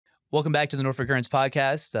Welcome back to the Norfolk Currents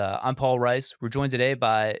podcast. I'm Paul Rice. We're joined today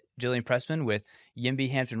by Gillian Pressman with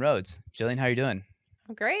YIMBY Hampton Roads. Gillian, how are you doing?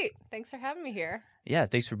 I'm great. Thanks for having me here. Yeah,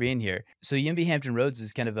 thanks for being here. So YIMBY Hampton Roads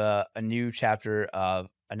is kind of a new chapter of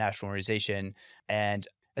a national organization. And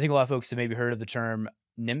I think a lot of folks have maybe heard of the term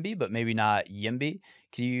NIMBY, but maybe not YIMBY.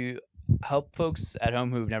 Can you help folks at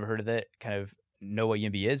home who've never heard of it kind of know what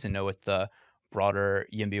YIMBY is and know what the broader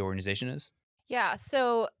YIMBY organization is? Yeah,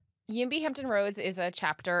 so YIMBY Hampton Roads is a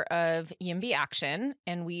chapter of YIMBY Action,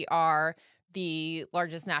 and we are the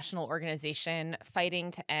largest national organization fighting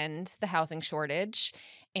to end the housing shortage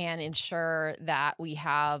and ensure that we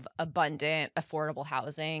have abundant, affordable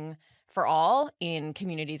housing for all in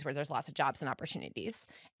communities where there's lots of jobs and opportunities.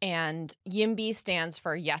 And YIMBY stands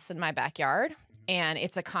for Yes in My Backyard, and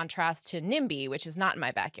it's a contrast to NIMBY, which is not in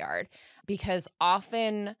my backyard, because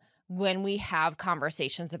often when we have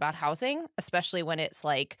conversations about housing, especially when it's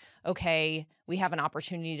like, okay, we have an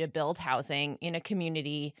opportunity to build housing in a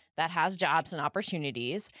community that has jobs and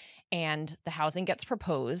opportunities, and the housing gets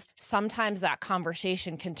proposed, sometimes that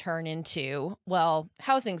conversation can turn into, well,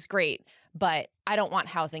 housing's great, but I don't want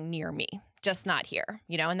housing near me, just not here,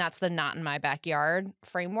 and that's the not in my backyard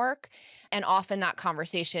framework. And often that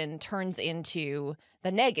conversation turns into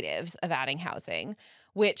the negatives of adding housing,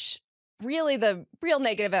 which really, the real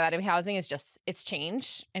negative of adding housing is just it's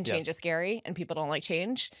change, and change is scary, and people don't like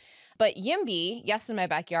change. But YIMBY, Yes in My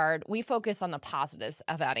Backyard, we focus on the positives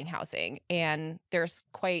of adding housing, and there's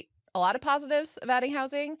quite a lot of positives of adding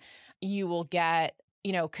housing. You will get,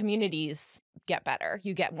 communities get better.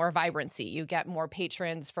 You get more vibrancy. You get more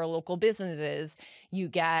patrons for local businesses. You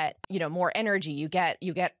get, more energy. You get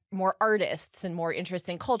more artists and more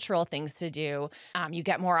interesting cultural things to do. You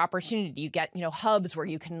get more opportunity. You get, hubs where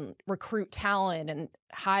you can recruit talent and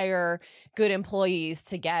hire good employees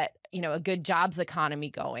to get, a good jobs economy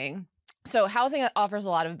going. So housing offers a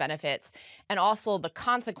lot of benefits, and also the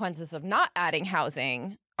consequences of not adding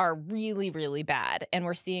housing are really, really bad. And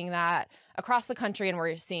we're seeing that across the country, and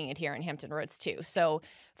we're seeing it here in Hampton Roads too. So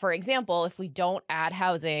for example, if we don't add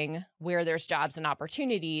housing where there's jobs and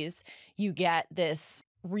opportunities, you get this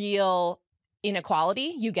real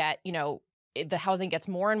inequality. You get, the housing gets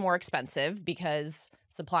more and more expensive because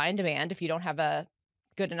supply and demand. If you don't have a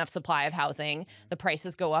good enough supply of housing, the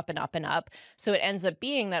prices go up and up and up. So it ends up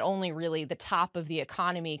being that only really the top of the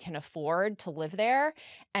economy can afford to live there.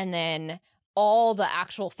 And then all the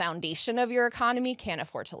actual foundation of your economy can't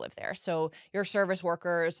afford to live there. So your service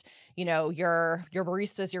workers, your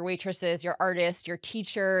baristas, your waitresses, your artists, your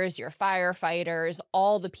teachers, your firefighters,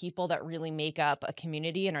 all the people that really make up a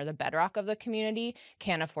community and are the bedrock of the community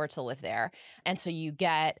can't afford to live there. And so you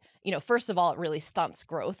get, first of all, it really stunts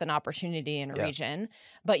growth and opportunity in a region,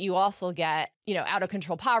 but you also get, out of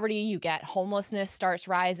control poverty. You get homelessness starts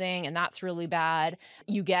rising, and that's really bad.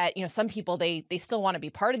 You get, some people, they still want to be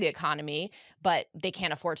part of the economy, but they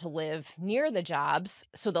can't afford to live near the jobs.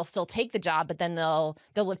 So they'll still take the job, but then they'll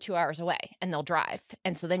live 2 hours away and they'll drive.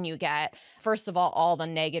 And so then you get, first of all the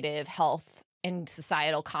negative health and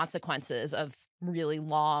societal consequences of really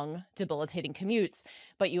long, debilitating commutes,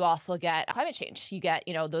 but you also get climate change. You get,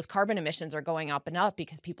 those carbon emissions are going up and up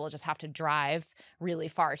because people just have to drive really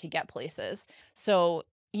far to get places. So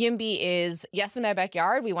YIMBY is Yes in My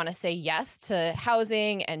Backyard. We want to say yes to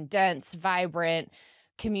housing and dense, vibrant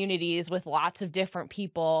communities with lots of different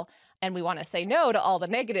people. And we want to say no to all the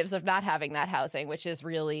negatives of not having that housing, which is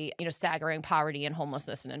really, staggering poverty and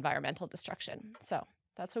homelessness and environmental destruction. So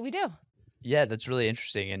that's what we do. Yeah, that's really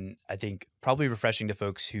interesting, and I think probably refreshing to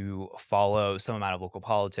folks who follow some amount of local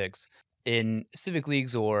politics. In civic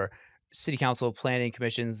leagues or city council planning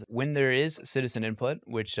commissions, when there is citizen input,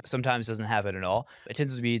 which sometimes doesn't happen at all, it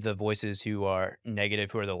tends to be the voices who are negative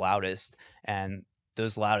who are the loudest, and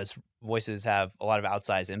those loudest voices have a lot of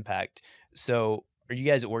outsized impact. So are you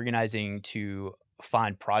guys organizing to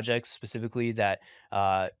find projects specifically that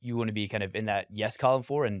you want to be kind of in that yes column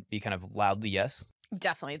for and be kind of loudly yes?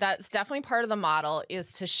 Definitely. That's definitely part of the model,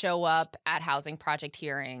 is to show up at housing project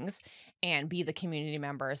hearings and be the community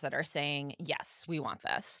members that are saying, yes, we want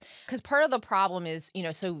this. Because part of the problem is,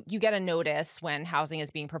 so you get a notice when housing is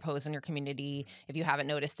being proposed in your community. If you haven't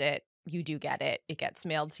noticed it, you do get it. It gets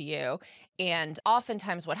mailed to you. And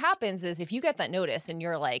oftentimes what happens is if you get that notice and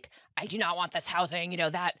you're like, I do not want this housing,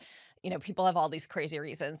 people have all these crazy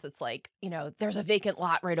reasons. It's like, there's a vacant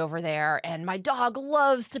lot right over there and my dog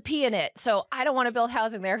loves to pee in it. So I don't want to build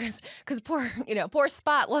housing there because poor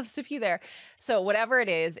Spot loves to pee there. So whatever it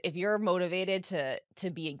is, if you're motivated to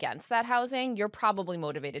be against that housing, you're probably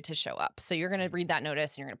motivated to show up. So you're going to read that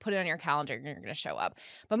notice and you're going to put it on your calendar and you're going to show up.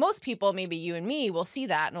 But most people, maybe you and me, will see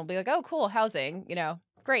that and will be like, oh, cool, housing,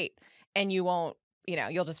 great. And you won't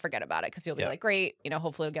you'll just forget about it because you'll be Yeah. like, great,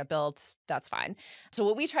 hopefully it'll get built. That's fine. So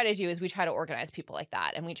what we try to do is we try to organize people like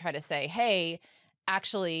that. And we try to say, hey,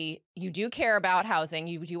 actually, you do care about housing.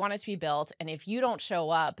 You do want it to be built. And if you don't show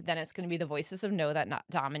up, then it's going to be the voices of no that not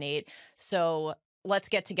dominate. So let's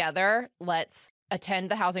get together. Let's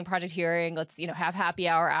attend the housing project hearing. Let's, have happy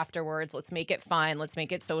hour afterwards. Let's make it fun. Let's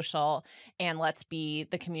make it social. And let's be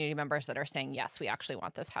the community members that are saying, yes, we actually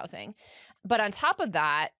want this housing. But on top of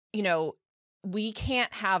that, we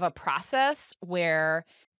can't have a process where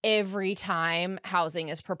every time housing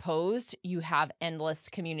is proposed, you have endless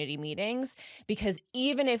community meetings, because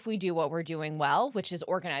even if we do what we're doing well, which is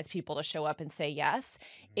organize people to show up and say yes,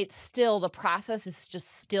 it's still, the process is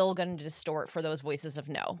just still going to distort for those voices of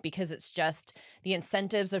no, because it's just the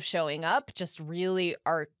incentives of showing up just really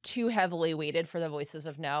are too heavily weighted for the voices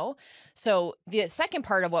of no. So the second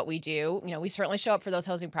part of what we do, we certainly show up for those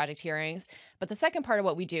housing project hearings, but the second part of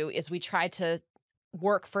what we do is we try to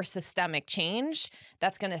work for systemic change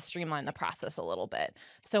that's going to streamline the process a little bit.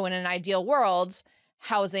 So in an ideal world,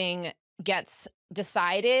 housing gets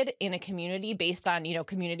decided in a community based on,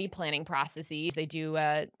 community planning processes. They do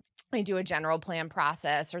a general plan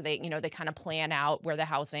process, or they kind of plan out where the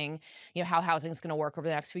housing, how housing is going to work over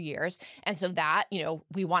the next few years. And so that,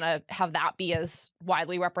 we want to have that be as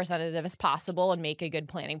widely representative as possible and make a good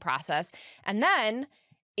planning process. And then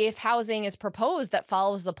if housing is proposed that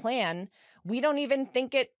follows the plan, we don't even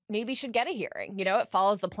think it maybe should get a hearing. It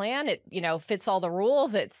follows the plan. It, fits all the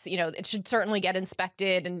rules. It's, it should certainly get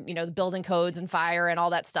inspected and, the building codes and fire and all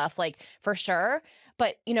that stuff, like, for sure.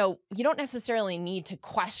 But, you don't necessarily need to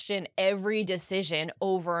question every decision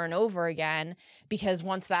over and over again, because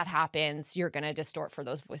once that happens, you're going to distort for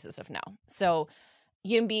those voices of no. So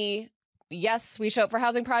YIMBY, yes, we show up for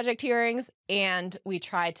housing project hearings, and we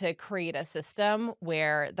try to create a system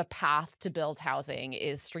where the path to build housing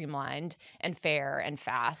is streamlined and fair and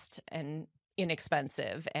fast and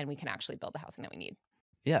inexpensive, and we can actually build the housing that we need.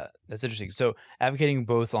 Yeah, that's interesting. So advocating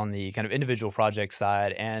both on the kind of individual project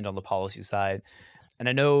side and on the policy side. And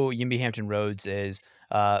I know YIMBY Hampton Roads is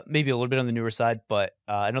maybe a little bit on the newer side, but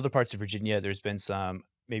in other parts of Virginia, there's been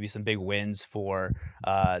maybe some big wins for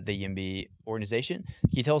the YIMBY organization.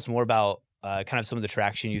 Can you tell us more about kind of some of the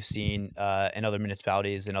traction you've seen in other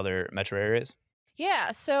municipalities and other metro areas?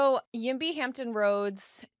 Yeah, so YIMBY Hampton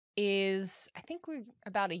Roads is, I think we're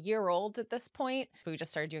about a year old at this point. We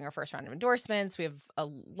just started doing our first round of endorsements. We have a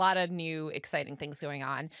lot of new exciting things going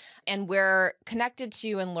on. And we're connected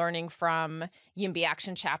to and learning from YIMBY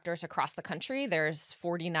Action chapters across the country. There's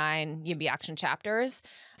 49 YIMBY Action chapters.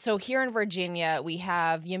 So here in Virginia, we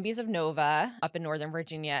have YIMBYs of Nova up in Northern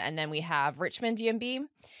Virginia, and then we have Richmond YIMBY,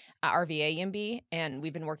 RVA YIMBY, and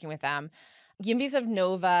we've been working with them. YIMBYs of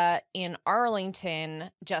Nova in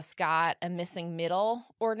Arlington just got a missing middle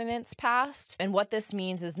ordinance passed. And what this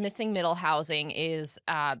means is missing middle housing is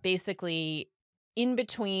basically in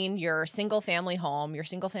between your single family home, your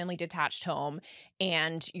single family detached home,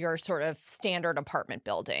 and your sort of standard apartment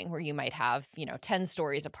building where you might have, 10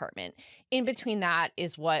 stories apartment. In between that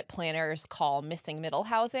is what planners call missing middle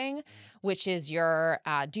housing, which is your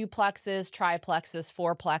duplexes, triplexes,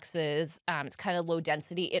 fourplexes. It's kind of low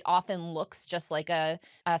density. It often looks just like a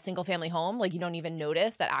single family home. Like, you don't even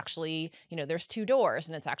notice that actually, there's two doors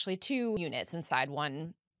and it's actually two units inside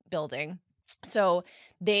one building. So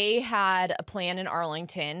they had a plan in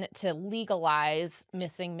Arlington to legalize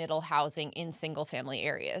missing middle housing in single family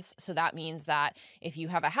areas. So that means that if you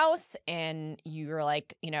have a house and you're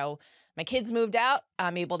like, my kids moved out,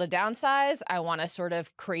 I'm able to downsize, I want to sort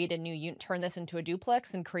of create a new unit, turn this into a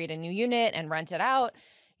duplex and create a new unit and rent it out,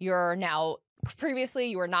 previously,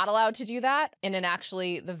 you were not allowed to do that. And in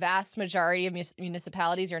actually the vast majority of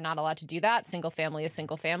municipalities, you're not allowed to do that. Single family is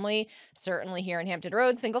single family. Certainly here in Hampton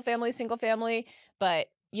Roads, single family is single family.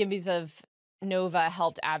 But YIMBYs of Nova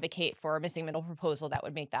helped advocate for a missing middle proposal that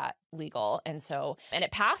would make that legal. And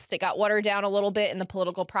it passed. It got watered down a little bit in the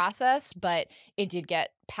political process, but it did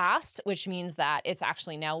get passed, which means that it's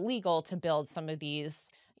actually now legal to build some of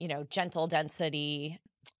these, gentle density,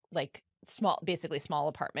 like basically small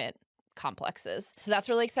apartment complexes. So that's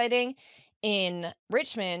really exciting. In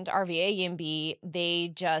Richmond, RVA YIMBY,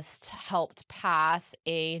 they just helped pass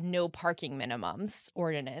a no parking minimums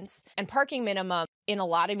ordinance. And parking minimum in a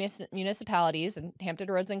lot of municipalities, and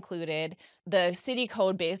Hampton Roads included, the city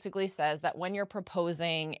code basically says that when you're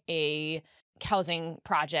proposing a housing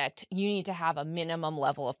project, you need to have a minimum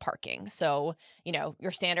level of parking. So,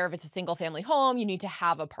 your standard, if it's a single family home, you need to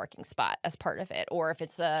have a parking spot as part of it. Or if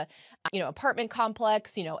it's a, apartment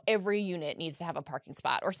complex, every unit needs to have a parking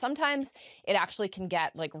spot. Or sometimes it actually can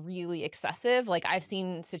get like really excessive. Like I've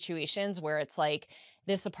seen situations where it's like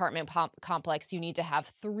this apartment complex, you need to have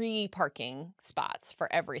 3 parking spots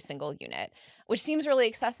for every single unit, which seems really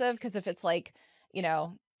excessive because if it's like,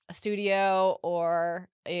 a studio or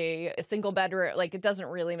a single bedroom, like it doesn't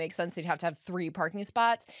really make sense. You'd have to have 3 parking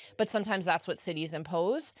spots, but sometimes that's what cities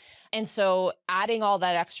impose. And so adding all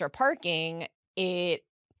that extra parking, it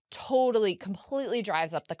completely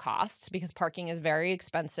drives up the cost because parking is very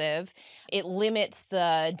expensive. It limits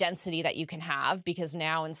the density that you can have because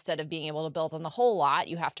now instead of being able to build on the whole lot,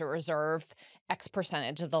 you have to reserve X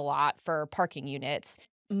percentage of the lot for parking units.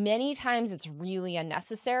 Many times it's really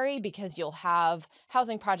unnecessary because you'll have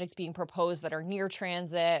housing projects being proposed that are near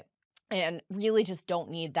transit and really just don't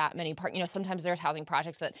need that many sometimes there's housing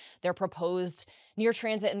projects that they're proposed near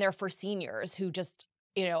transit and they're for seniors who just,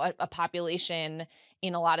 a population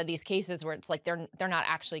in a lot of these cases where it's like they're not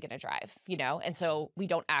actually going to drive, and so we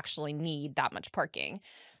don't actually need that much parking.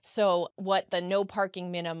 So what the no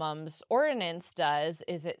parking minimums ordinance does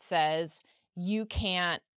is it says you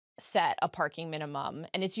can't set a parking minimum,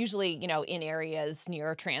 and it's usually, in areas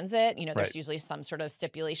near transit, there's Right. usually some sort of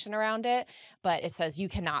stipulation around it, but it says you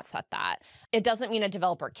cannot set that. It doesn't mean a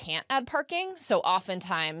developer can't add parking. So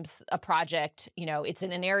oftentimes a project, it's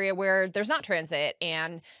in an area where there's not transit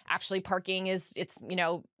and actually parking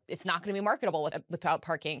it's not going to be marketable without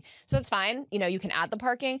parking. So it's fine. You can add the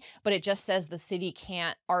parking, but it just says the city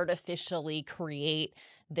can't artificially create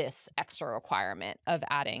this extra requirement of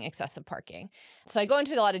adding excessive parking. So I go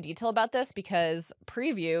into a lot of detail about this because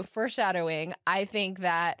foreshadowing, I think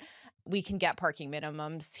that we can get parking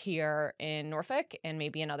minimums here in Norfolk and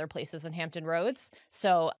maybe in other places in Hampton Roads.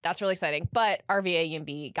 So that's really exciting. But RVA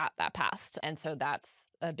YIMBY got that passed. And so that's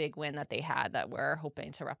a big win that they had that we're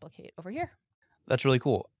hoping to replicate over here. That's really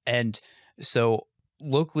cool. And so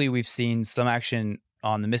locally, we've seen some action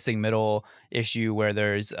on the missing middle issue where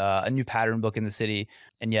there's a new pattern book in the city,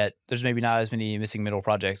 and yet there's maybe not as many missing middle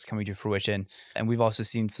projects coming to fruition. And we've also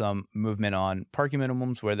seen some movement on parking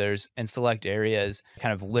minimums where there's in select areas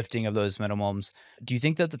kind of lifting of those minimums. Do you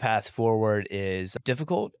think that the path forward is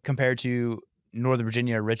difficult compared to Northern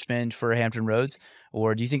Virginia or Richmond for Hampton Roads?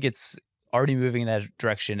 Or do you think it's already moving in that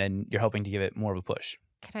direction and you're hoping to give it more of a push?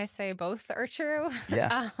 Can I say both are true?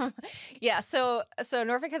 Yeah. Yeah. So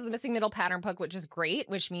Norfolk has the missing middle pattern book, which is great,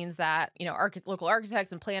 which means that, local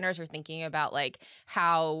architects and planners are thinking about like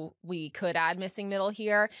how we could add missing middle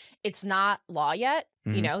here. It's not law yet.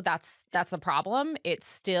 Mhm. That's the problem. It's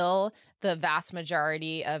still the vast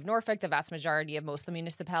majority of Norfolk, the vast majority of most of the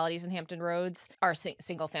municipalities in Hampton Roads are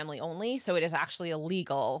single family only. So it is actually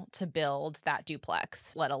illegal to build that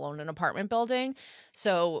duplex, let alone an apartment building.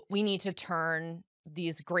 So we need to turn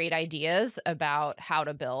these great ideas about how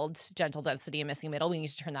to build gentle density and missing middle. We need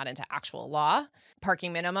to turn that into actual law.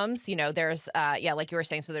 Parking minimums, there's, like you were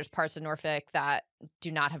saying, so there's parts of Norfolk that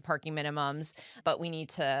do not have parking minimums, but we need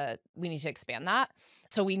to expand that.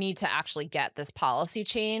 So we need to actually get this policy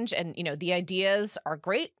change. And, the ideas are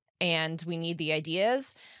great and we need the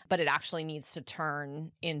ideas, but it actually needs to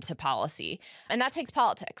turn into policy. And that takes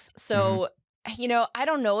politics. So, I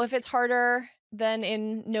don't know if it's harder than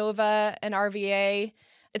in NOVA and RVA.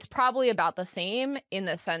 It's probably about the same in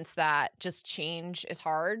the sense that just change is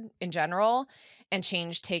hard in general and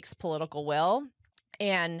change takes political will.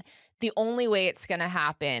 And the only way it's going to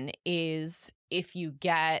happen is if you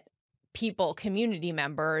get people, community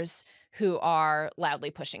members who are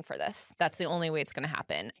loudly pushing for this. That's the only way it's going to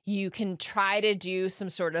happen. You can try to do some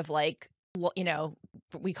sort of like,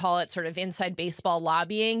 we call it sort of inside baseball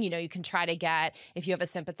lobbying. You can try to get, if you have a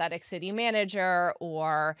sympathetic city manager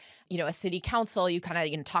or, a city council, you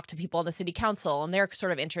kind of, talk to people in the city council and they're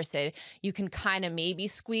sort of interested. You can kind of maybe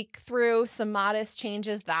squeak through some modest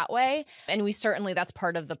changes that way. And that's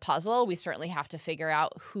part of the puzzle. We certainly have to figure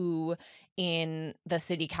out who in the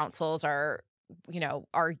city councils are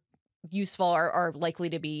useful or are likely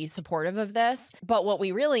to be supportive of this. But what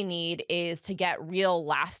we really need is to get real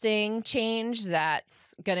lasting change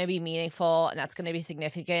that's going to be meaningful and that's going to be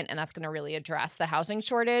significant and that's going to really address the housing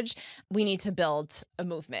shortage. We need to build a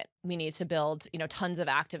movement. We need to build, tons of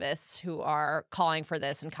activists who are calling for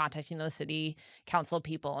this and contacting those city council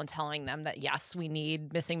people and telling them that, yes, we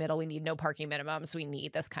need missing middle, we need no parking minimums, we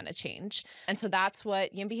need this kind of change. And so that's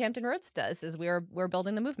what YIMBY Hampton Roads does, is we're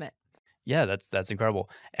building the movement. Yeah, that's incredible.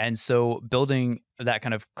 And so building that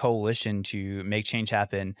kind of coalition to make change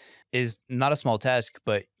happen is not a small task,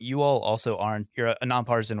 but you all also aren't you're a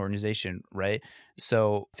nonpartisan organization, right?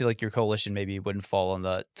 So I feel like your coalition maybe wouldn't fall on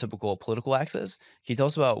the typical political axis. Can you tell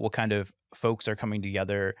us about what kind of folks are coming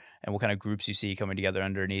together and what kind of groups you see coming together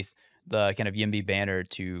underneath the kind of YIMBY banner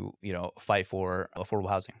to, fight for affordable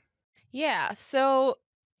housing? Yeah. So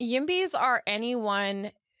YIMBYs are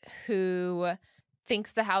anyone who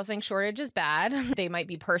thinks the housing shortage is bad. They might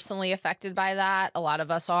be personally affected by that. A lot of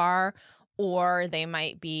us are. Or they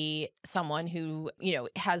might be someone who,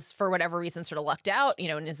 has for whatever reason sort of lucked out,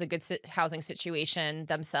 and is a good housing situation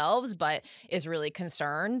themselves, but is really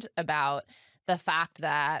concerned about the fact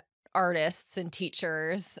that artists and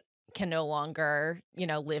teachers can no longer,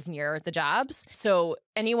 live near the jobs. So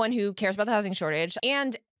anyone who cares about the housing shortage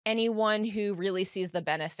and anyone who really sees the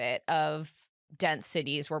benefit of dense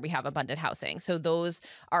cities where we have abundant housing. So those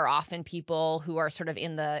are often people who are sort of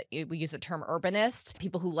we use the term urbanist,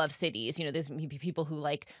 people who love cities. There's maybe people who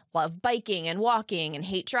love biking and walking and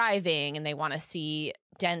hate driving, and they want to see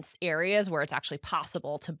dense areas where it's actually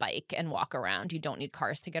possible to bike and walk around. You don't need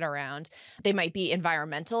cars to get around. They might be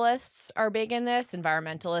environmentalists are big in this,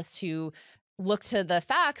 environmentalists who look to the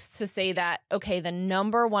facts to say that, okay, the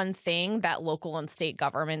number one thing that local and state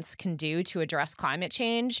governments can do to address climate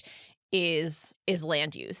change is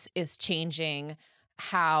land use, is changing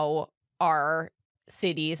how our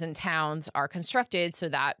cities and towns are constructed so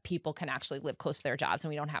that people can actually live close to their jobs and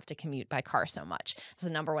we don't have to commute by car so much. It's the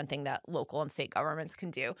number one thing that local and state governments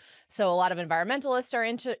can do. So a lot of environmentalists are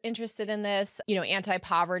interested in this,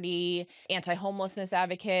 anti-poverty, anti-homelessness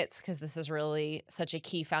advocates, because this is really such a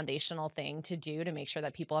key foundational thing to do to make sure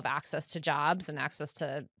that people have access to jobs and access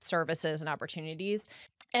to services and opportunities.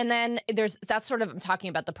 And then that's sort of, I'm talking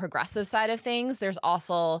about the progressive side of things. There's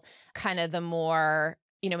also kind of the more,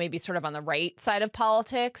 maybe sort of on the right side of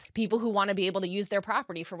politics, people who want to be able to use their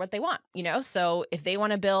property for what they want, So if they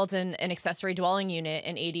want to build an accessory dwelling unit,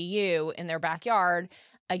 an ADU in their backyard,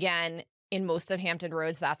 again, in most of Hampton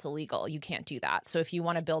Roads, that's illegal. You can't do that. So if you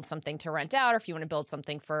want to build something to rent out, or if you want to build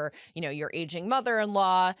something for, your aging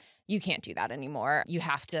mother-in-law, you can't do that anymore.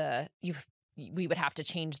 We would have to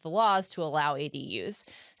change the laws to allow ADUs.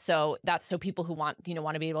 So that's so people who want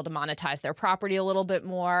to be able to monetize their property a little bit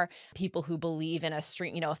more, people who believe in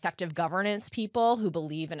effective governance, people who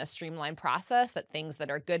believe in a streamlined process, that things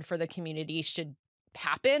that are good for the community should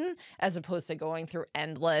happen as opposed to going through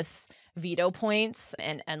endless veto points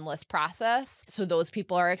and endless process. So those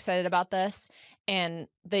people are excited about this. And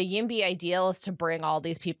the YIMBY ideal is to bring all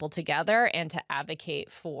these people together and to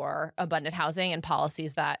advocate for abundant housing and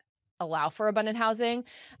policies that allow for abundant housing.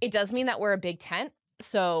 It does mean that we're a big tent.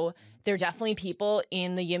 So there are definitely people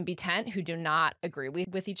in the YIMBY tent who do not agree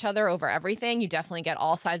with each other over everything. You definitely get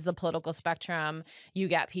all sides of the political spectrum. You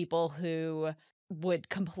get people who would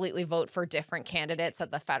completely vote for different candidates at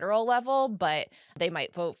the federal level, but they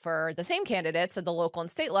might vote for the same candidates at the local and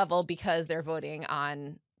state level because they're voting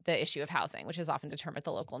on the issue of housing, which is often determined at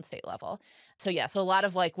the local and state level. So a lot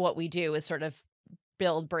of what we do is sort of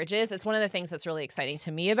build bridges. It's one of the things that's really exciting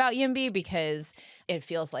to me about YIMBY because it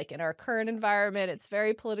feels like in our current environment, it's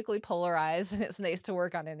very politically polarized, and it's nice to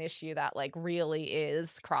work on an issue that really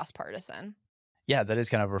is cross-partisan. Yeah, that is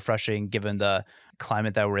kind of refreshing given the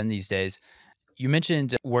climate that we're in these days. You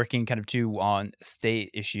mentioned working kind of too on state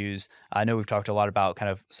issues. I know we've talked a lot about kind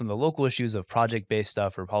of some of the local issues of project-based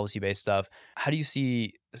stuff or policy-based stuff. How do you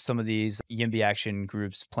see some of these YIMBY action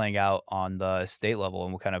groups playing out on the state level,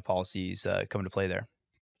 and what kind of policies come into play there?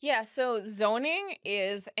 Yeah, so zoning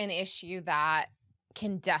is an issue that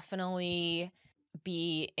can definitely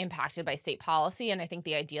be impacted by state policy. And I think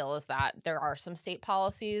the ideal is that there are some state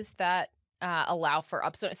policies that allow for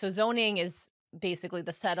upzoning. So zoning is basically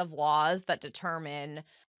the set of laws that determine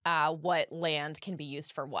what land can be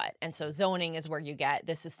used for what. And so zoning is where you get,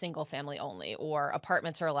 this is single family only, or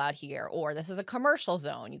apartments are allowed here, or this is a commercial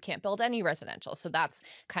zone. You can't build any residential. So that's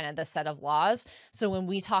kind of the set of laws. So when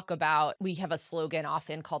we talk about, we have a slogan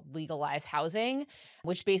often called legalize housing,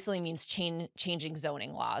 which basically means changing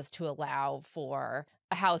zoning laws to allow for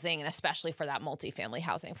housing, and especially for that multifamily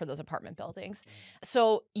housing for those apartment buildings.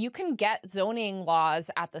 So you can get zoning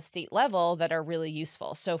laws at the state level that are really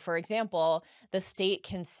useful. So for example, the state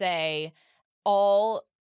can say all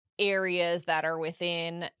areas that are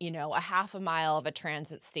within, a half a mile of a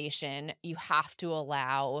transit station, you have to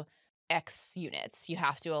allow X units. You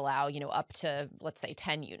have to allow, up to, let's say,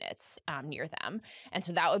 10 units near them. And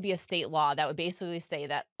so that would be a state law that would basically say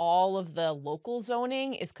that all of the local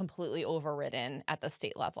zoning is completely overridden at the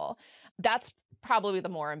state level. That's probably the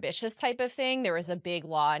more ambitious type of thing. There was a big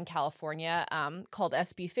law in California called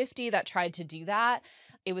SB 50 that tried to do that.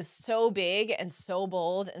 It was so big and so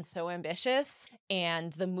bold and so ambitious,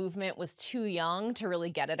 and the movement was too young to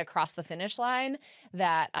really get it across the finish line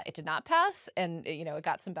that it did not pass, and it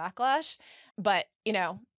got some backlash. But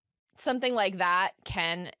something like that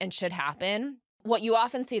can and should happen. What you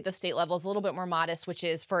often see at the state level is a little bit more modest, which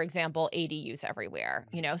is, for example, ADUs everywhere,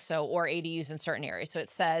 or ADUs in certain areas. So it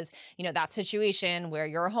says, that situation where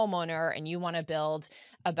you're a homeowner and you want to build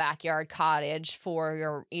a backyard cottage for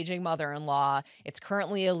your aging mother-in-law, it's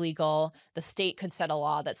currently illegal. The state could set a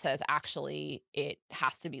law that says, actually, it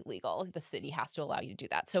has to be legal. The city has to allow you to do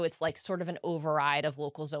that. So it's like sort of an override of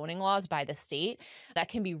local zoning laws by the state that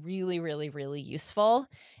can be really, really, really useful.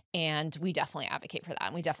 And we definitely advocate for that.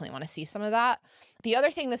 And we definitely want to see some of that. The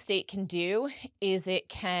other thing the state can do is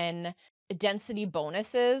density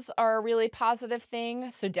bonuses are a really positive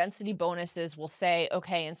thing. So density bonuses will say,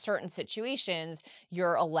 okay, in certain situations,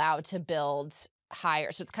 you're allowed to build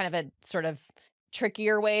higher. So it's kind of a sort of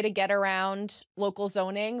trickier way to get around local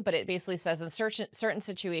zoning, but it basically says in certain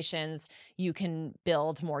situations, you can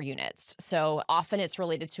build more units. So often it's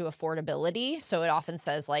related to affordability. So it often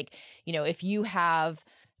says if you have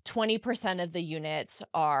 20% of the units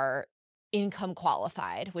are income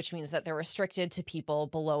qualified, which means that they're restricted to people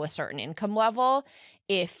below a certain income level.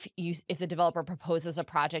 If the developer proposes a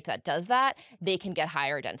project that does that, they can get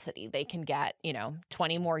higher density. They can get,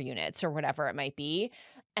 20 more units or whatever it might be.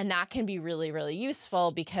 And that can be really, really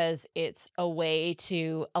useful because it's a way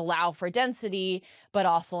to allow for density, but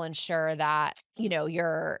also ensure that,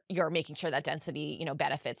 you're making sure that density,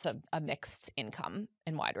 benefits a mixed income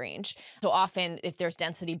and wide range. So often if there's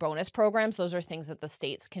density bonus programs, those are things that the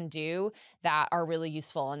states can do that are really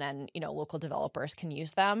useful. And then, local developers can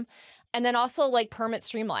use them. And then also permit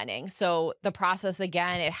streamlining. So the process,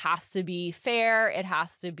 again, it has to be fair. It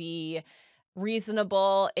has to be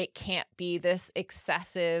reasonable. It can't be this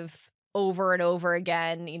excessive over and over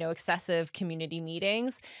again, excessive community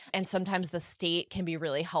meetings. And sometimes the state can be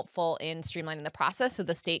really helpful in streamlining the process. So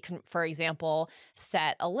the state can, for example,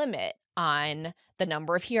 set a limit on the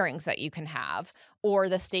number of hearings that you can have, or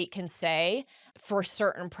the state can say for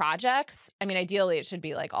certain projects, ideally it should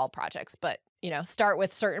be all projects, but start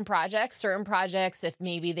with certain projects, if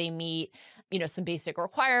maybe they meet, some basic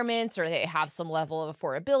requirements, or they have some level of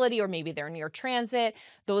affordability, or maybe they're near transit.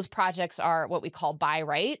 Those projects are what we call by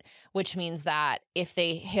right, which means that if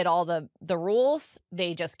they hit all the rules,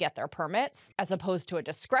 they just get their permits, as opposed to a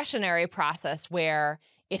discretionary process where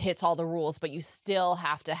it hits all the rules, but you still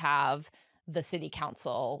have to have the city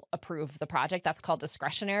council approve the project. That's called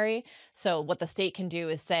discretionary. So what the state can do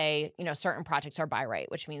is say, certain projects are by right,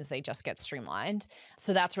 which means they just get streamlined.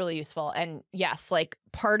 So that's really useful. And yes,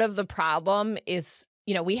 part of the problem is,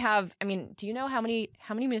 we have, do you know how many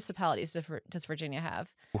municipalities does Virginia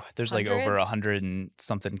have? There's Hundreds? over 100 and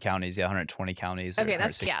something counties. Yeah, 120 counties. Okay,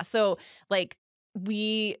 so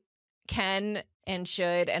we can and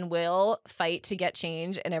should and will fight to get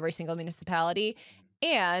change in every single municipality.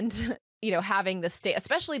 And having the state,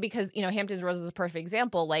 especially because, Hampton Roads is a perfect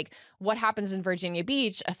example. What happens in Virginia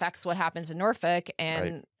Beach affects what happens in Norfolk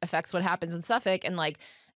and affects what happens in Suffolk. And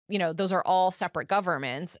those are all separate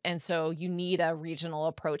governments. And so you need a regional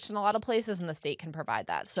approach in a lot of places, and the state can provide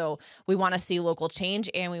that. So we want to see local change,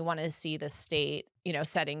 and we want to see the state,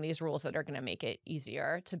 setting these rules that are going to make it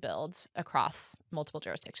easier to build across multiple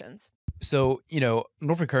jurisdictions. So,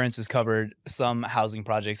 Norfolk Currents has covered some housing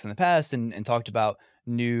projects in the past and talked about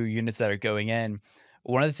new units that are going in.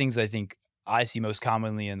 One of the things I think I see most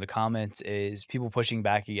commonly in the comments is people pushing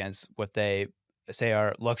back against what they say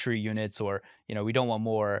are luxury units, or, we don't want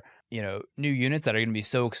more, new units that are going to be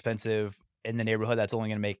so expensive in the neighborhood that's only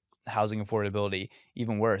going to make housing affordability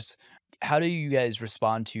even worse. How do you guys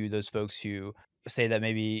respond to those folks who say that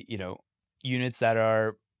maybe, units that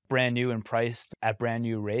are brand new and priced at brand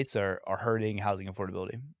new rates are hurting housing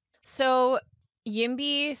affordability? So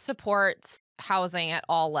YIMBY supports housing at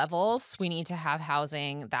all levels. We need to have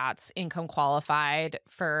housing that's income qualified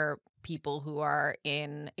for people who are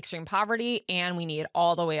in extreme poverty, and we need it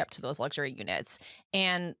all the way up to those luxury units.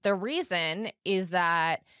 And the reason is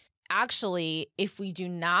that actually, if we do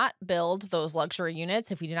not build those luxury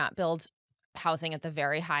units, if we do not build housing at the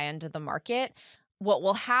very high end of the market, what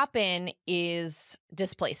will happen is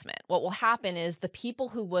displacement. What will happen is the people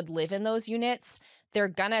who would live in those units, they're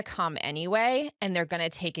going to come anyway, and they're going to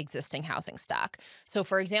take existing housing stock. So,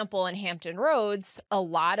 for example, in Hampton Roads, a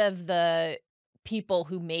lot of the people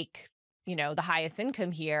who make, the highest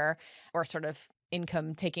income here, or sort of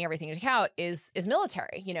income taking everything into account, is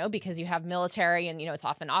military, because you have military and, it's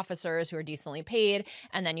often officers who are decently paid.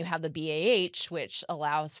 And then you have the BAH, which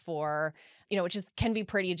allows for, which can be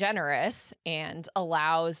pretty generous and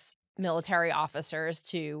allows military officers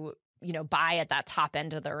to, buy at that top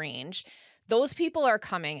end of the range. Those people are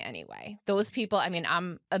coming anyway. Those people,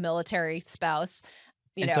 I'm a military spouse.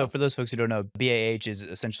 So for those folks who don't know, BAH is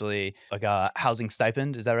essentially like a housing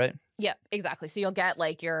stipend. Is that right? Yep, exactly. So you'll get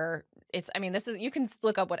like you can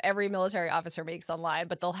look up what every military officer makes online,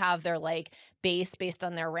 but they'll have their like base based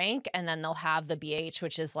on their rank, and then they'll have the BH,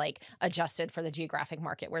 which is like adjusted for the geographic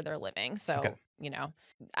market where they're living. So, okay.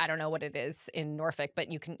 I don't know what it is in Norfolk,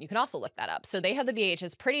 but you can also look that up. So they have the BH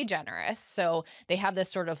is pretty generous. So they have this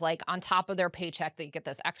sort of like on top of their paycheck, they get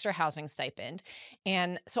this extra housing stipend.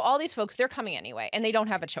 And so all these folks, they're coming anyway, and they don't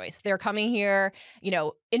have a choice. They're coming here.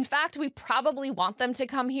 In fact, we probably want them to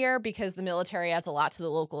come here because the military adds a lot to the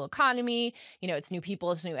local economy. It's new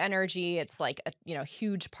people, it's new energy. It's like a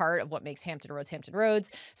huge part of what makes Hampton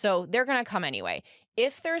Roads. So they're going to come anyway.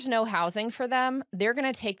 If there's no housing for them, they're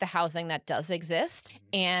going to take the housing that does exist,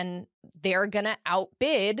 and they're going to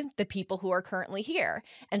outbid the people who are currently here.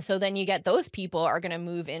 And so then you get those people are going to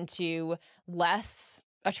move into less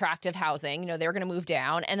attractive housing. They're going to move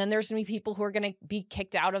down. And then there's going to be people who are going to be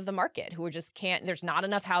kicked out of the market, who are just can't, there's not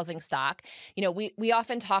enough housing stock. We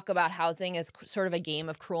often talk about housing as sort of a game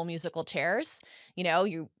of cruel musical chairs.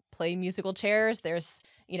 You play musical chairs. There's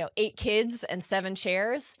 8 kids and 7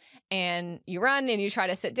 chairs, and you run and you try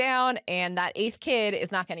to sit down, and that 8th kid is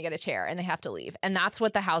not going to get a chair and they have to leave. And that's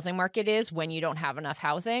what the housing market is when you don't have enough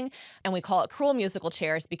housing. And we call it cruel musical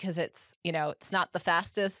chairs because it's, it's not the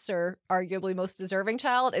fastest or arguably most deserving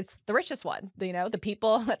child. It's the richest one. The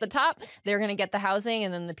people at the top, they're going to get the housing,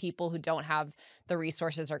 and then the people who don't have the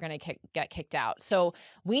resources are going to get kicked out. So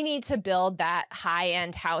we need to build that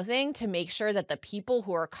high-end housing to make sure that the people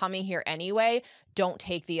who are coming here anyway don't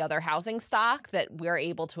take the other housing stock, that we're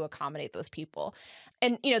able to accommodate those people.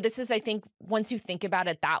 And, this is, I think, once you think about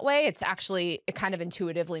it that way, it kind of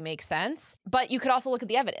intuitively makes sense. But you could also look at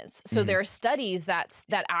the evidence. So there are studies that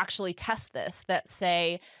actually test this, that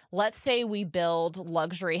say, let's say we build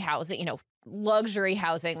luxury housing,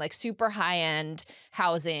 like super high-end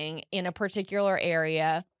housing in a particular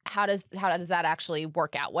area. How does that actually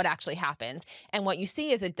work out? What actually happens? And what you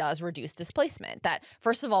see is it does reduce displacement. That,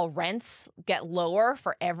 first of all, rents get lower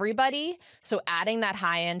for everybody. So adding that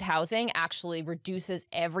high-end housing actually reduces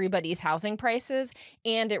everybody's housing prices,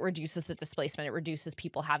 and it reduces the displacement. It reduces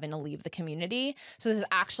people having to leave the community. So this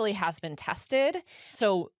actually has been tested.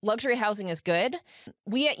 So luxury housing is good.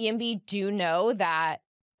 We at YIMBY do know that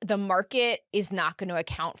the market is not going to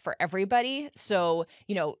account for everybody. So,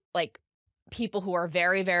 like people who are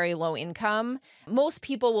very, very low income, most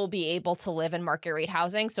people will be able to live in market rate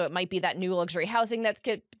housing. So it might be that new luxury housing that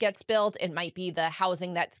gets built. It might be the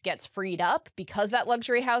housing that gets freed up because that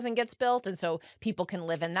luxury housing gets built. And so people can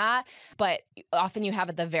live in that. But often you have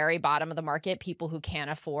at the very bottom of the market people who can't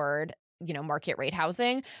afford market rate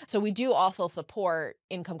housing. So we do also support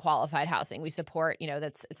income qualified housing. We support,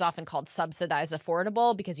 it's often called subsidized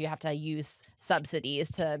affordable, because you have to use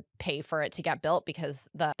subsidies to pay for it to get built because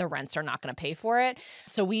the rents are not going to pay for it.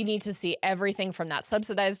 So we need to see everything from that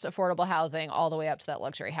subsidized affordable housing all the way up to that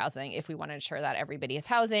luxury housing if we want to ensure that everybody has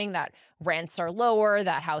housing, that rents are lower,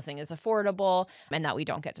 that housing is affordable, and that we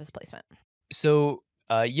don't get displacement. So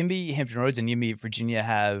YIMBY Hampton Roads and YIMBY Virginia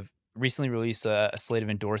have recently released a slate of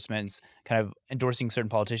endorsements, kind of endorsing certain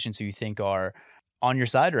politicians who you think are on your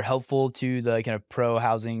side or helpful to the kind of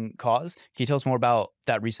pro-housing cause. Can you tell us more about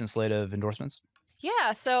that recent slate of endorsements?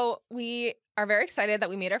 Yeah, so we are very excited that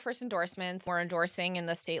we made our first endorsements. We're endorsing in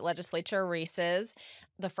the state legislature races.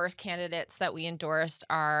 The first candidates that we endorsed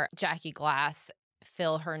are Jackie Glass,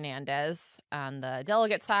 Phil Hernandez on the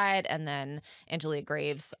delegate side, and then Angelia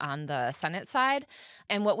Graves on the Senate side.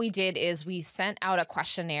 And what we did is we sent out a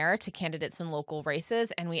questionnaire to candidates in local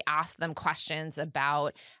races, and we asked them questions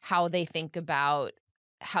about how they think about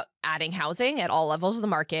adding housing at all levels of the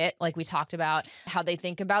market, like we talked about, how they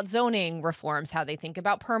think about zoning reforms, how they think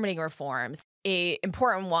about permitting reforms. An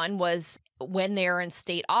important one was when they're in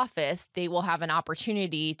state office, they will have an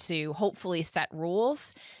opportunity to hopefully set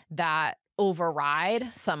rules that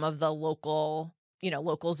override some of the local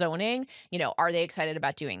local zoning, are they excited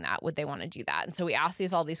about doing that? Would they want to do that? And so we asked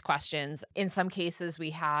all these questions. In some cases, we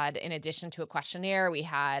had, in addition to a questionnaire, we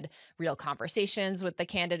had real conversations with the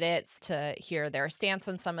candidates to hear their stance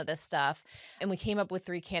on some of this stuff. And we came up with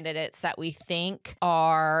 3 candidates that we think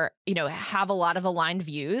are, have a lot of aligned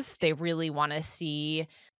views. They really want to see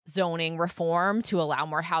zoning reform to allow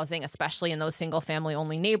more housing, especially in those single family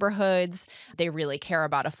only neighborhoods. They really care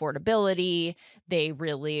about affordability. They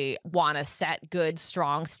really want to set good,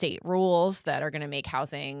 strong state rules that are going to make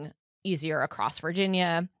housing easier across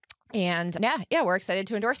Virginia. And we're excited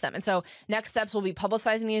to endorse them. And so next steps will be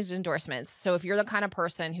publicizing these endorsements. So if you're the kind of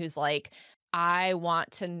person who's like, I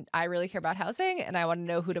really care about housing and I want to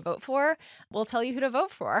know who to vote for, we'll tell you who to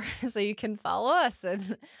vote for so you can follow us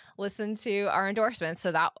and listen to our endorsements.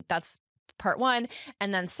 So that's part 1.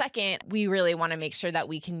 And then second, we really want to make sure that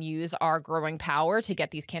we can use our growing power to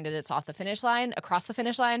get these candidates across the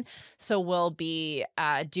finish line. So we'll be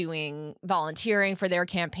doing volunteering for their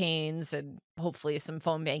campaigns and hopefully some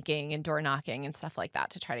phone banking and door knocking and stuff like that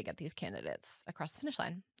to try to get these candidates across the finish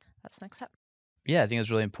line. That's the next step. Yeah, I think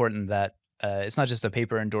it's really important that it's not just a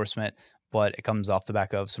paper endorsement, but it comes off the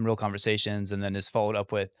back of some real conversations and then is followed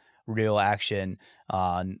up with real action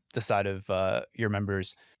on the side of your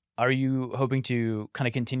members. Are you hoping to kind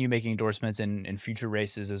of continue making endorsements in future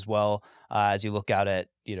races as well as you look out at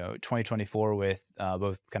 2024 with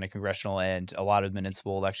both kind of congressional and a lot of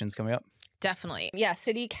municipal elections coming up? Definitely. Yeah,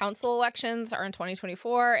 city council elections are in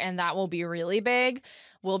 2024, and that will be really big.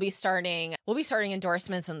 We'll be starting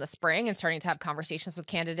endorsements in the spring and starting to have conversations with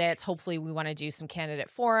candidates. Hopefully, we want to do some candidate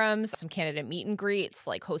forums, some candidate meet and greets,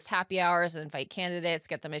 like host happy hours and invite candidates,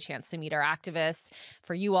 get them a chance to meet our activists.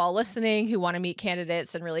 For you all listening who want to meet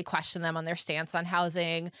candidates and really question them on their stance on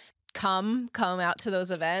housing, come out to those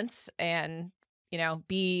events and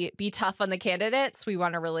be tough on the candidates. We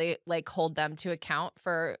want to really hold them to account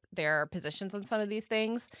for their positions on some of these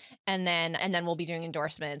things. And then we'll be doing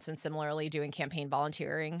endorsements and similarly doing campaign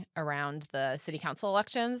volunteering around the city council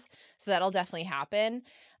elections. So that'll definitely happen.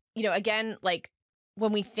 Again,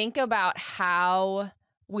 when we think about how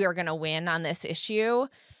we are going to win on this issue,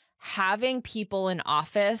 having people in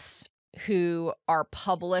office who are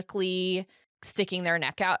publicly sticking their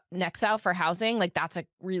necks out for housing, that's a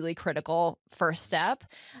really critical first step.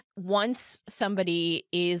 Once somebody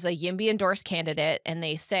is a YIMBY endorsed candidate and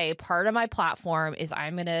they say, part of my platform is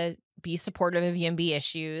I'm going to be supportive of YIMBY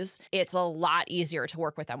issues, it's a lot easier to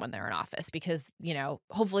work with them when they're in office because,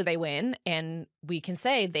 hopefully they win and we can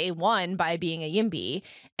say they won by being a YIMBY.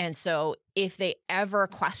 And so if they ever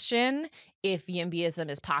question if YIMBYism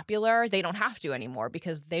is popular, they don't have to anymore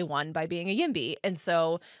because they won by being a YIMBY. And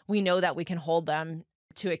so we know that we can hold them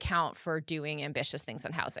to account for doing ambitious things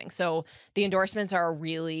in housing. So the endorsements are a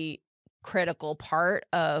really critical part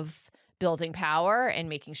of building power and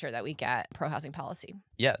making sure that we get pro-housing policy.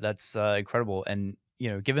 Yeah, that's incredible. And,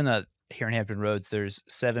 given that here in Hampton Roads, there's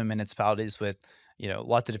 7 municipalities with,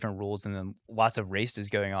 lots of different rules and then lots of races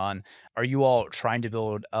going on. Are you all trying to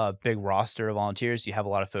build a big roster of volunteers? You have a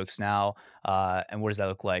lot of folks now. And what does that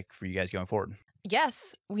look like for you guys going forward?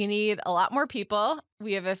 Yes, we need a lot more people.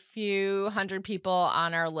 We have a few hundred people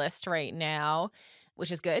on our list right now,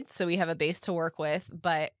 which is good. So we have a base to work with.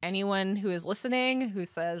 But anyone who is listening who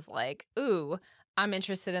says ooh, I'm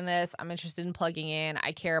interested in this, I'm interested in plugging in,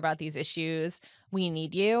 I care about these issues, we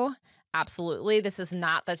need you. Absolutely. This is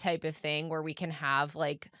not the type of thing where we can have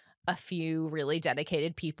a few really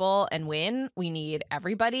dedicated people and win. We need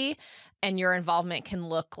everybody. And your involvement can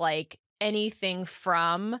look like anything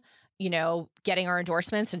from getting our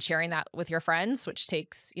endorsements and sharing that with your friends, which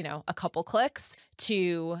takes, a couple clicks,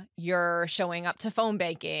 to you're showing up to phone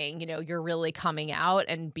banking, you're really coming out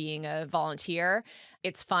and being a volunteer.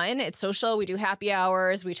 It's fun. It's social. We do happy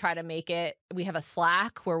hours. We try to we have a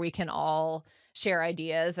Slack where we can all share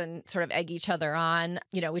ideas and sort of egg each other on.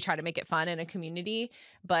 We try to make it fun in a community.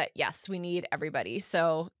 But yes, we need everybody.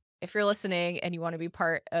 So if you're listening and you want to be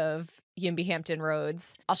part of YIMBY Hampton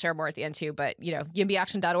Roads, I'll share more at the end too, but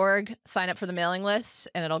yimbyAction.org, sign up for the mailing list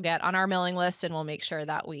and it'll get on our mailing list and we'll make sure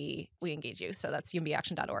that we engage you. So that's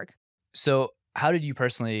yimbyAction.org. So how did you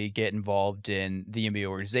personally get involved in the YIMBY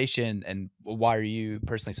organization and why are you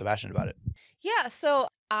personally so passionate about it? Yeah, so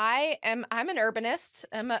I'm an urbanist.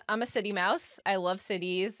 I'm a city mouse. I love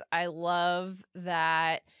cities. I love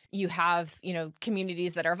that you have,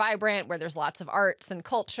 communities that are vibrant where there's lots of arts and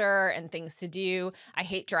culture and things to do. I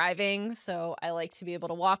hate driving, so I like to be able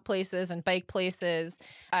to walk places and bike places.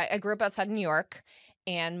 I grew up outside of New York,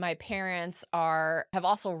 and my parents have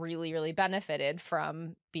also really, really benefited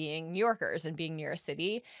from being New Yorkers and being near a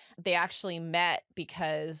city. They actually met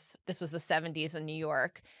because this was the 70s in New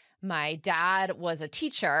York. my dad was a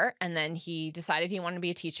teacher, and then he decided he wanted to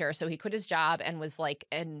be a teacher. So he quit his job and was like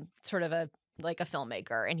in sort of a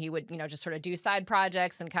filmmaker, and he would, just sort of do side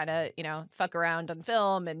projects and kind of, fuck around on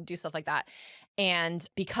film and do stuff like that. And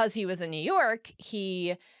because he was in New York,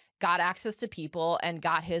 he got access to people and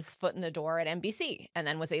got his foot in the door at NBC, and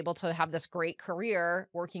then was able to have this great career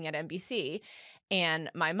working at NBC.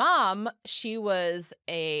 And my mom, she was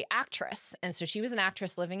a actress. And so she was an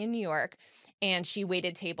actress living in New York, and she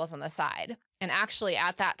waited tables on the side. And actually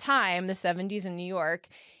at that time, the 70s in New York,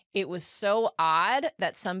 it was so odd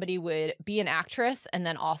that somebody would be an actress and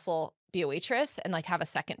then also be a waitress and like have a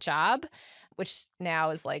second job, which now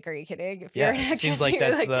is like, are you kidding? If you're an actress, seems like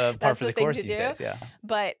that's the par for the course these days. Yeah.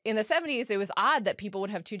 But in the 70s, it was odd that people would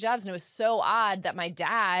have two jobs. And it was so odd that my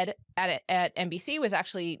dad at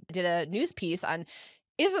NBC did a news piece on,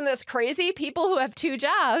 isn't this crazy? People who have two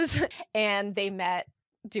jobs. And they met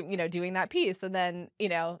doing that piece. And then,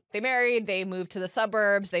 they married, they moved to the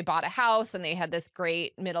suburbs, they bought a house, and they had this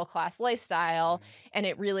great middle-class lifestyle. And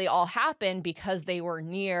it really all happened because they were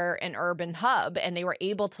near an urban hub, and they were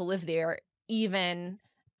able to live there even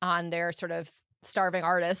on their sort of starving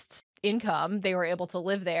artists income. They were able to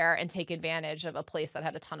live there and take advantage of a place that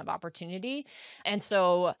had a ton of opportunity. And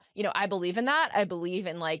so, I believe in that. I believe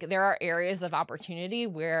in like, there are areas of opportunity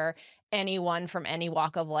where anyone from any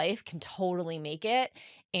walk of life can totally make it.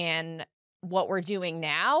 And what we're doing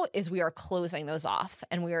now is we are closing those off,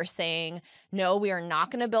 and we are saying, no, we are not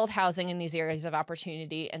going to build housing in these areas of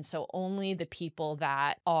opportunity. And so only the people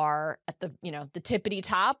that are at the tippity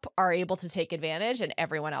top are able to take advantage, and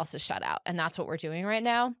everyone else is shut out. And that's what we're doing right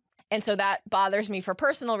now. And so that bothers me for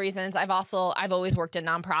personal reasons. I've always worked in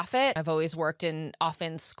nonprofit. I've always worked in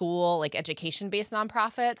often school, like education-based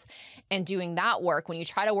nonprofits. And doing that work, when you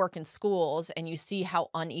try to work in schools and you see how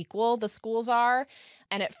unequal the schools are.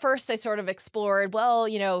 And at first I sort of explored, well,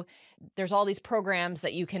 there's all these programs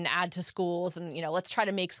that you can add to schools, and, let's try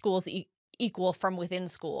to make schools equal from within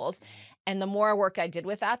schools. And the more work I did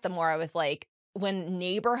with that, the more I was like, when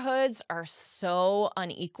neighborhoods are so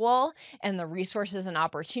unequal and the resources and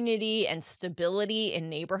opportunity and stability in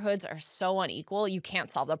neighborhoods are so unequal, you can't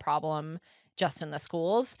solve the problem just in the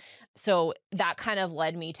schools. So that kind of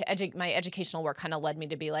led me to my educational work kind of led me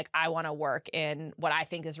to be like, I want to work in what I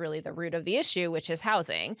think is really the root of the issue, which is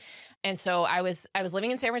housing. And so I was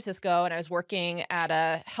living in San Francisco, and I was working at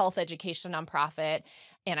a health education nonprofit,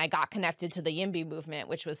 and I got connected to the YIMBY movement,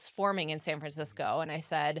 which was forming in San Francisco. And I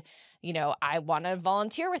said, I want to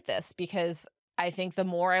volunteer with this, because I think the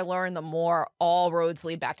more I learn, the more all roads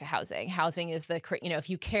lead back to housing. Housing is if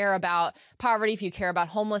you care about poverty, if you care about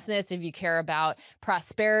homelessness, if you care about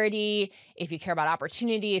prosperity, if you care about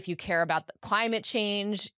opportunity, if you care about the climate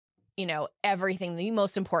change, everything, the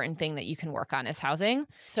most important thing that you can work on is housing.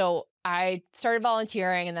 So I started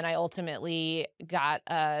volunteering, and then I ultimately got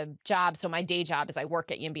a job. So my day job is I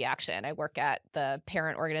work at YIMBY Action. I work at the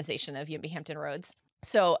parent organization of YIMBY Hampton Roads.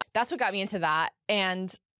 So that's what got me into that.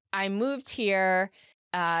 And I moved here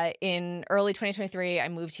in early 2023. I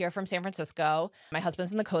moved here from San Francisco. My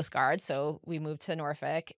husband's in the Coast Guard, so we moved to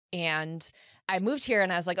Norfolk. And I moved here,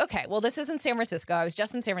 and I was like, okay, well, this isn't San Francisco. I was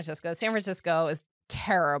just in San Francisco. San Francisco is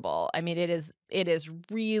terrible. I mean, it is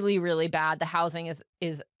really, really bad. The housing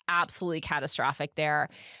is absolutely catastrophic there.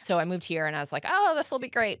 So I moved here, and I was like, oh, this will be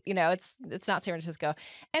great. It's not San Francisco.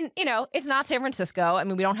 And, it's not San Francisco. I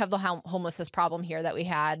mean, we don't have the homelessness problem here that we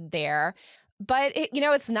had there. But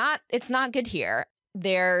it's not good here.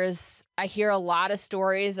 I hear a lot of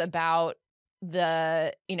stories about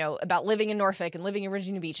about living in Norfolk and living in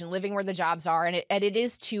Virginia Beach and living where the jobs are. And it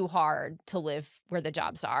is too hard to live where the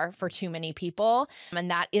jobs are for too many people.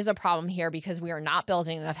 And that is a problem here, because we are not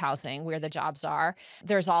building enough housing where the jobs are.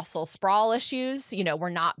 There's also sprawl issues. We're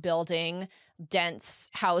not building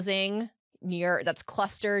dense housing that's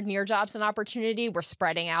clustered near jobs and opportunity. We're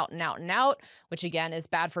spreading out and out and out, which again is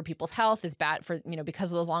bad for people's health, is bad for,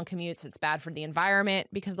 because of those long commutes. It's bad for the environment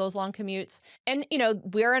because of those long commutes. And,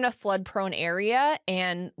 we're in a flood prone area,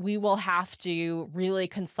 and we will have to really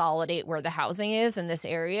consolidate where the housing is in this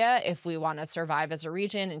area if we want to survive as a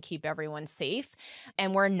region and keep everyone safe.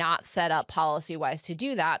 And we're not set up policy wise to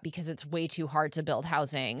do that, because it's way too hard to build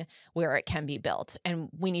housing where it can be built. And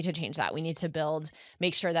we need to change that. We need to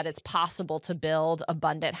make sure that it's possible to build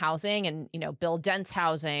abundant housing and, build dense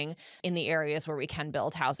housing in the areas where we can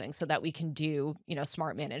build housing, so that we can do,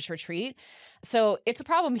 smart managed retreat. So it's a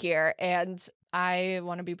problem here, and I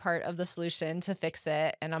want to be part of the solution to fix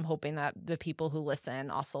it. And I'm hoping that the people who listen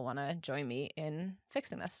also want to join me in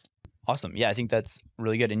fixing this. Awesome. Yeah, I think that's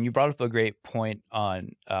really good. And you brought up a great point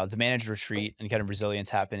on the managed retreat and kind of resilience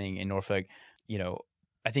happening in Norfolk.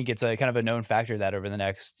 I think it's a kind of a known factor that over the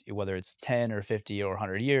next, whether it's 10 or 50 or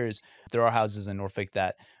 100 years, there are houses in Norfolk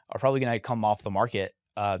that are probably going to come off the market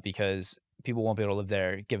because people won't be able to live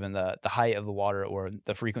there given the height of the water or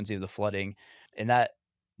the frequency of the flooding. And that,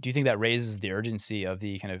 do you think that raises the urgency of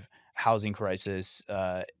the kind of housing crisis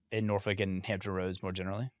in Norfolk and Hampton Roads more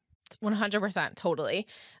generally? 100%, totally.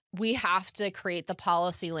 We have to create the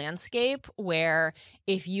policy landscape where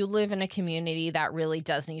if you live in a community that really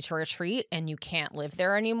does need to retreat and you can't live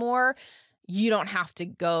there anymore, you don't have to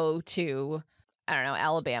go to, I don't know,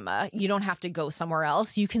 Alabama. You don't have to go somewhere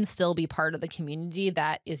else. You can still be part of the community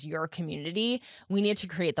that is your community. We need to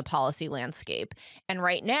create the policy landscape. And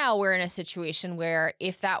right now we're in a situation where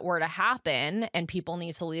if that were to happen and people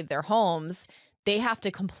need to leave their homes, they have to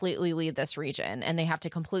completely leave this region, and they have to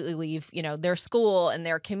completely leave, their school and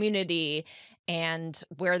their community and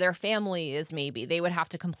where their family is. Maybe they would have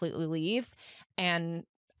to completely leave. And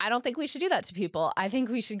I don't think we should do that to people. I think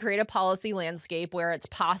we should create a policy landscape where it's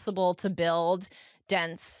possible to build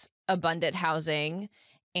dense, abundant housing,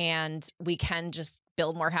 and we can just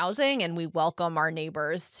build more housing, and we welcome our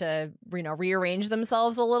neighbors to, rearrange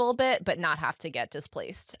themselves a little bit, but not have to get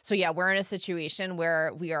displaced. So yeah, we're in a situation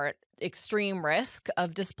where we are at extreme risk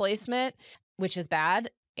of displacement, which is bad,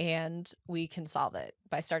 and we can solve it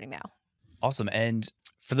by starting now. Awesome. And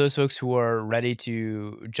for those folks who are ready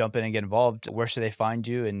to jump in and get involved, where should they find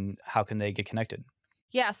you and how can they get connected?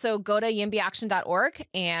 Yeah, so go to yimbyAction.org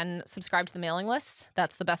and subscribe to the mailing list.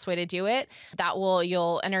 That's the best way to do it.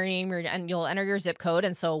 You'll enter your name and you'll enter your zip code,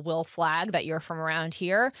 and so we'll flag that you're from around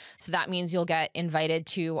here. So that means you'll get invited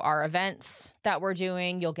to our events that we're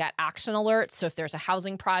doing. You'll get action alerts. So if there's a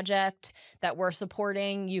housing project that we're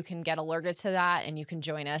supporting, you can get alerted to that and you can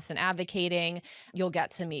join us in advocating. You'll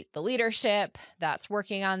get to meet the leadership that's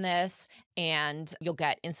working on this, and you'll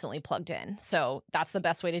get instantly plugged in. So that's the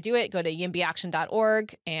best way to do it. Go to yimbyaction.org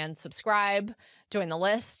and subscribe, join the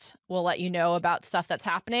list. We'll let you know about stuff that's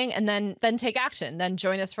happening, and then take action. Then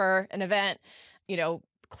join us for an event,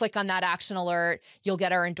 click on that action alert. You'll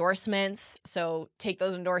get our endorsements. So take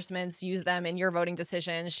those endorsements, use them in your voting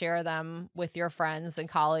decisions, share them with your friends and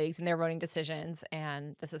colleagues in their voting decisions.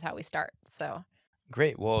 And this is how we start. So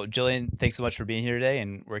great. Well, Gillian, thanks so much for being here today,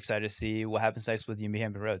 and we're excited to see what happens next with YIMBY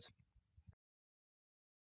Hampton Roads.